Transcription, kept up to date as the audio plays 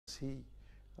he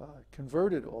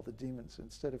converted all the demons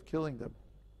instead of killing them.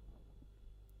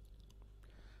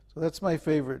 So that's my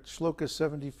favorite, Shloka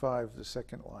 75, the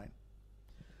second line.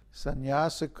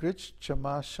 Sannyasa krich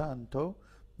chama shanto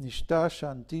nishta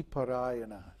shanti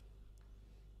parayana.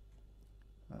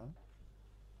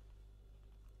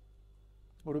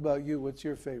 What about you? What's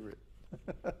your favorite?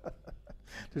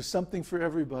 There's something for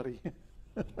everybody.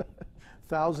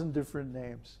 1,000 different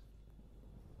names.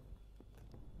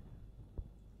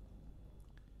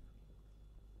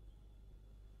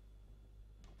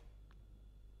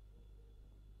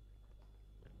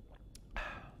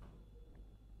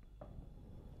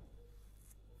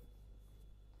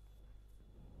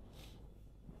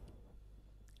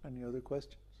 Any other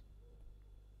questions?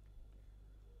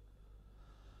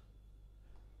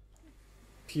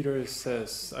 Peter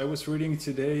says, I was reading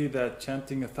today that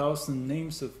chanting 1,000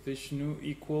 names of Vishnu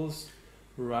equals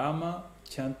Rama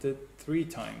chanted 3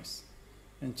 times,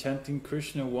 and chanting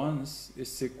Krishna once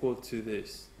is equal to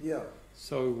this. Yeah.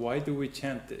 So why do we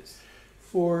chant this?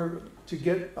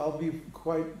 I'll be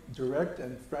quite direct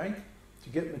and frank, to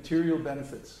get material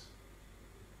benefits.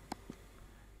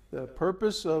 The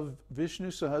purpose of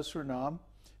Viṣṇusahasranāma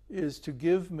is to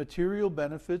give material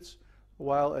benefits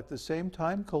while at the same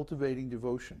time cultivating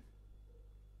devotion.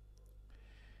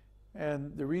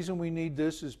 And the reason we need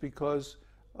this is because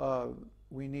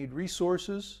we need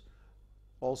resources,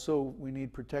 also we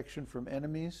need protection from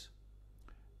enemies,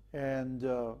 and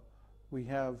we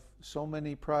have so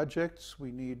many projects,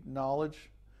 we need knowledge,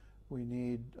 we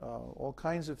need all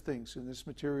kinds of things in this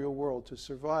material world to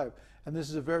survive. And this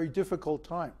is a very difficult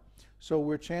time. So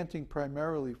we're chanting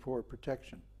primarily for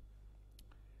protection.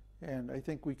 And I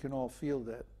think we can all feel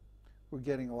that. We're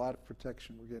getting a lot of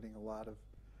protection. We're getting a lot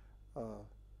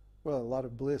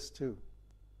of bliss too.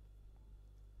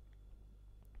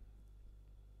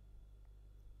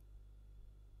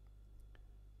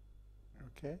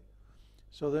 Okay?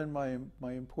 So then my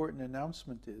important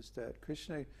announcement is that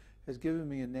Krishna has given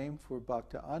me a name for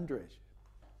Bhakta Andrej.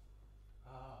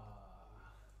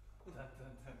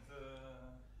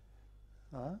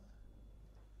 Huh?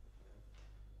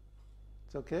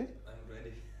 It's okay? I'm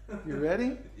ready. You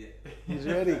ready? Yeah. He's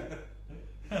ready.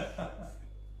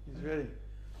 He's ready.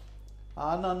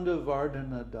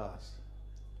 Ānanda-vardhana Das.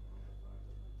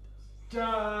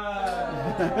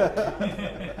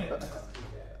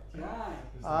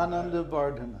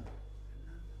 Ānanda-vardhana.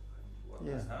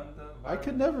 Yeah. I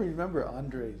could never remember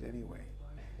Andrej anyway.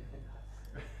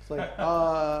 It's like,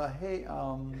 hey,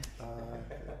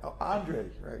 Andrej,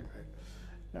 right.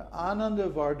 Now,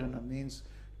 Ānanda-vardhana means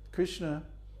Krishna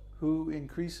who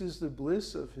increases the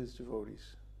bliss of his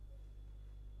devotees.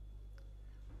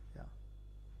 Yeah.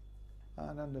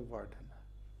 Ānanda-vardhana.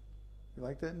 You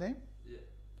like that name? Yeah.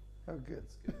 Oh, good.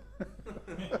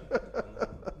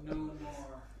 No more.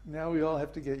 Now we all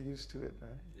have to get used to it,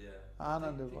 right? Yeah.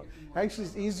 Ānanda-vardhana. Actually,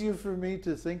 it's easier for me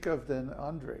to think of than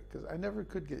Andrej, because I never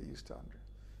could get used to Andrej.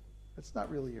 That's not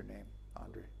really your name,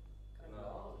 Andrej.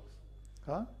 No.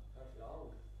 Huh?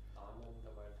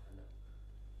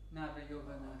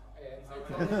 Nada-yogana.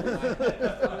 I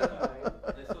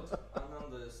thought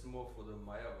Ananda is more for the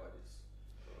Mayavadis.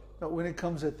 But when it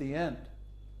comes at the end.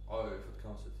 Oh, if it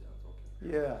comes at the end,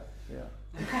 okay. Yeah.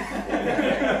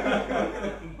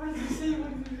 What did you say?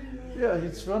 Yeah,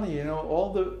 it's funny, you know,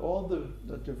 all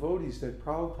the devotees that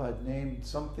Prabhupada named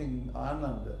something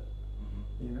Ananda,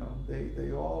 you know,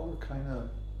 they all were kind of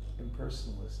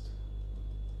impersonalist.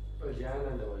 Well,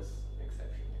 Jayananda was an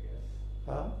exception, I guess.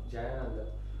 Huh? Jayananda.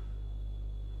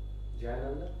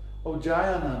 Oh,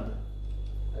 Jayananda.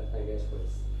 That I guess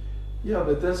was. Yeah,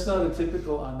 but that's not a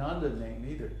typical Ananda name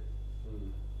either.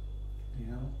 You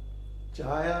know,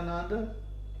 Jayananda,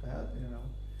 that, you know,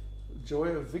 joy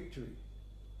of victory.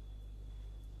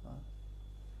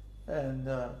 And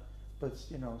but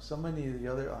you know, so many of the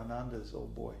other Anandas, oh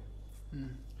boy.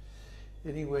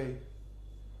 Anyway,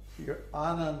 your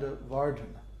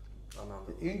Ānanda-vardhana,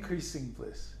 the increasing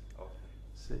bliss. Okay.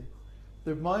 See,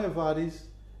 the Mayavadis,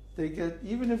 they get,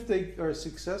 even if they are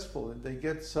successful and they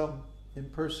get some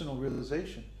impersonal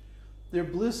realization, their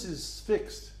bliss is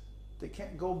fixed. They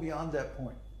can't go beyond that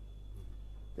point.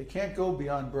 They can't go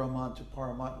beyond Brahman to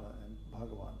Paramatma and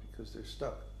Bhagavan because they're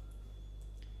stuck.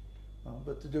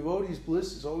 But the devotee's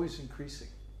bliss is always increasing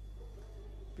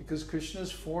because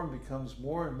Krishna's form becomes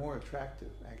more and more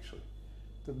attractive, actually.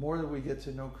 The more that we get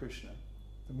to know Krishna,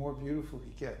 the more beautiful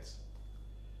he gets.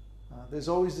 There's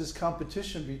always this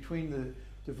competition between the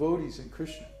devotees and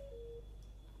Krishna.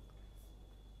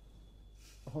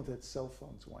 Oh, that cell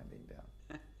phone's winding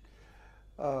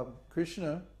down.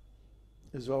 Krishna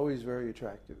is always very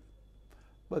attractive.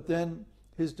 But then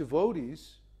his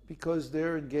devotees because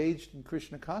they're engaged in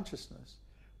Krishna consciousness,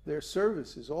 their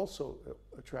service is also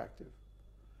attractive.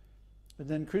 And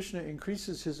then Krishna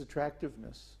increases his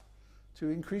attractiveness to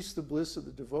increase the bliss of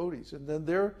the devotees, and then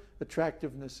their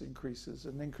attractiveness increases,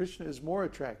 and then Krishna is more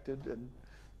attracted, and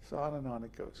so on and on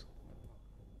it goes.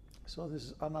 So this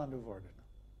is Ānanda-vardhana.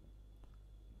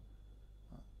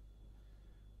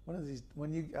 One of these,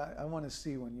 when you, I want to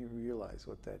see when you realize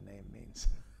what that name means.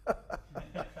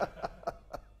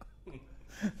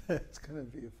 It's going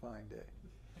to be a fine day.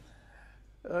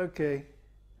 Okay.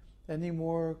 Any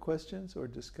more questions or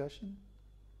discussion?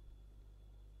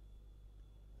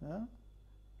 No?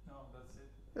 No, that's it.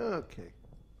 Okay.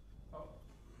 Oh.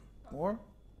 More?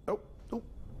 Oh, oh,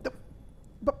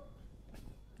 oh.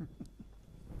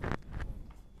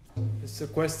 It's a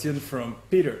question from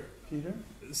Peter. Peter?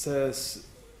 It says,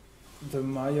 the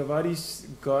Mayavadis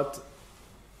got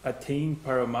attained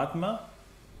Paramatma.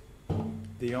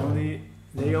 They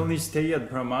only stay at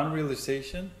Brahman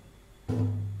realization.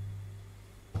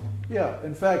 Yeah,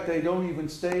 in fact, they don't even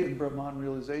stay in Brahman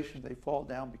realization. They fall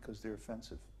down because they're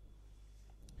offensive.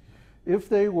 If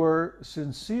they were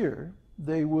sincere,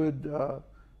 they would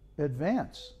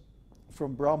advance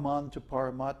from Brahman to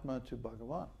Paramatma to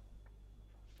Bhagavan.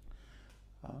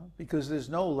 Because there's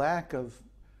no lack of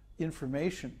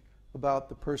information about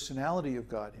the personality of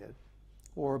Godhead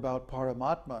or about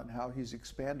Paramatma and how he's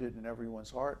expanded in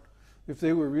everyone's heart. If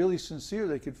they were really sincere,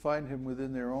 they could find him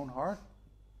within their own heart.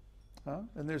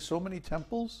 And there's so many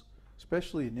temples,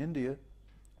 especially in India,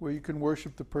 where you can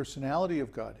worship the personality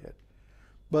of Godhead.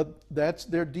 But that's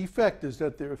their defect, is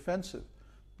that they're offensive.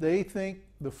 They think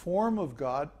the form of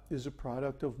God is a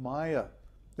product of Maya.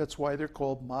 That's why they're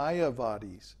called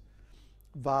Mayavadis.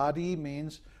 Vadi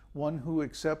means one who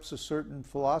accepts a certain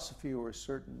philosophy or a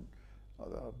certain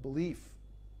belief.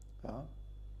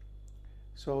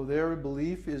 So their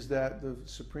belief is that the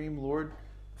Supreme Lord,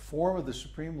 form of the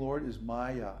Supreme Lord is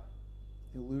Maya,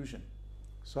 illusion,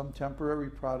 some temporary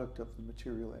product of the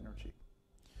material energy.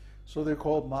 So they're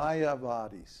called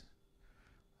Mayavadis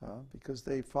because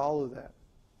they follow that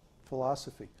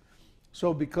philosophy.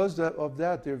 So because of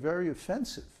that, they're very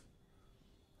offensive.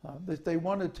 That they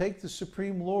want to take the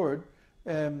Supreme Lord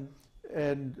and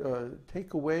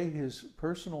take away his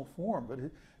personal form. But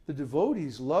the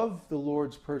devotees love the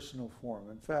Lord's personal form.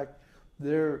 In fact,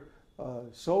 they're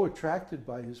so attracted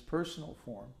by his personal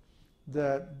form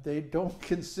that they don't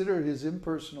consider his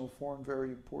impersonal form very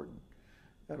important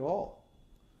at all.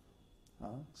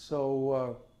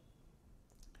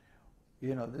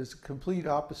 There's a complete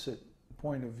opposite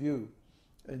point of view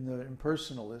in the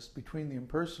impersonalists, between the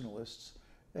impersonalists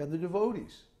and the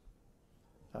devotees.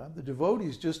 The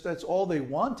devotees, that's all they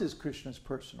want is Krishna's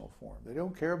personal form. They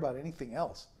don't care about anything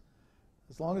else.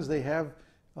 As long as they have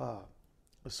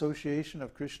association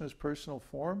of Krishna's personal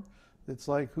form, it's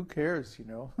like, who cares,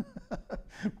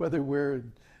 whether we're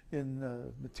in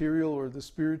the material or the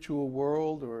spiritual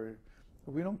world, or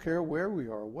we don't care where we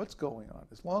are, what's going on,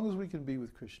 as long as we can be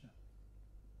with Krishna.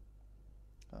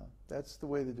 That's the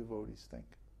way the devotees think.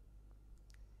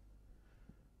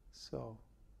 So,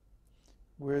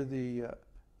 we're the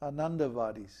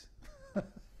Ānanda-vadis.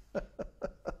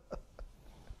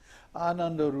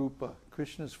 Ānanda-rupa.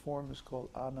 Krishna's form is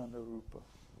called Ānanda-rupa.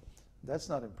 That's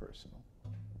not impersonal.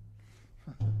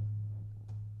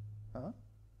 Question?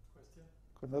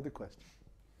 Another question.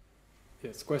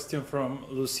 Yes, question from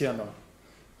Luciano.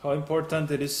 How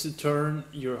important it is to turn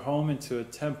your home into a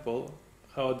temple?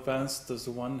 How advanced does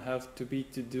one have to be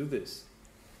to do this?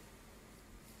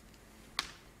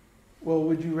 Well,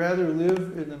 would you rather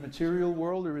live in the material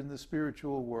world or in the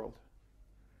spiritual world?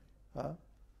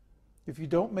 If you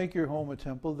don't make your home a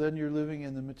temple, then you're living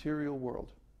in the material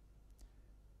world.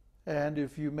 And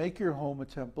if you make your home a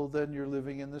temple, then you're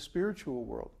living in the spiritual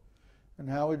world. And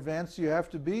how advanced do you have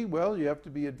to be? Well, you have to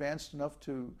be advanced enough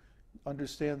to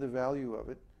understand the value of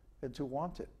it and to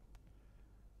want it.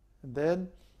 And then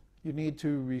you need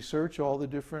to research all the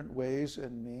different ways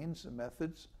and means and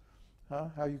methods.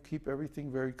 How you keep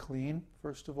everything very clean,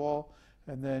 first of all,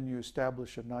 and then you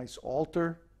establish a nice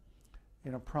altar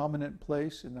in a prominent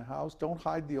place in the house. Don't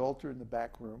hide the altar in the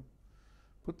back room.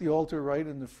 Put the altar right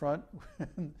in the front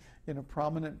in a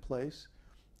prominent place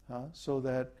so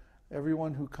that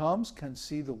everyone who comes can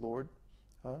see the Lord.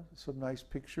 Some nice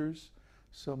pictures,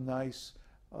 some nice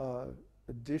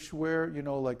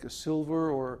dishware, like a silver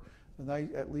or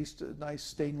at least a nice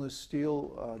stainless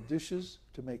steel dishes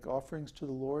to make offerings to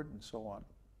the Lord, and so on.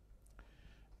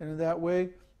 And in that way,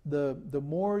 the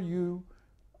more you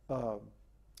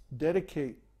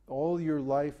dedicate all your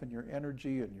life and your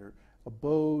energy and your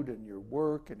abode and your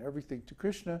work and everything to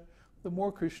Krishna, the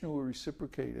more Krishna will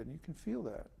reciprocate, and you can feel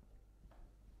that.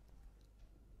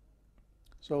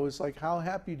 So it's like, how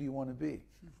happy do you want to be?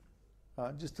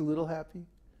 Just a little happy?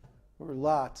 Or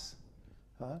lots?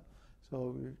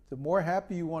 So the more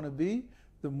happy you want to be,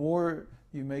 the more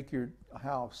you make your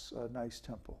house a nice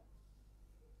temple.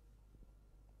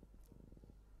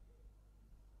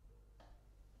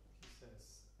 He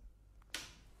says,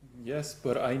 yes,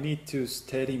 but I need to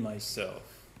steady myself.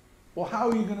 Well, how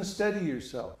are you going to steady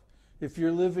yourself if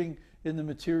you're living in the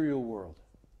material world?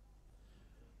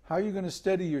 How are you going to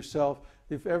steady yourself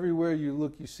if everywhere you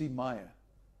look you see Maya?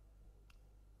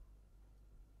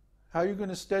 How are you going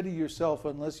to steady yourself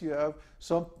unless you have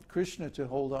some Krishna to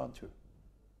hold on to?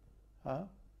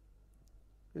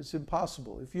 It's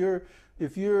impossible.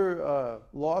 If you're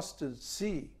lost at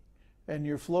sea and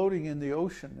you're floating in the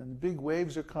ocean and big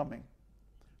waves are coming,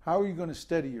 how are you going to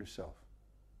steady yourself?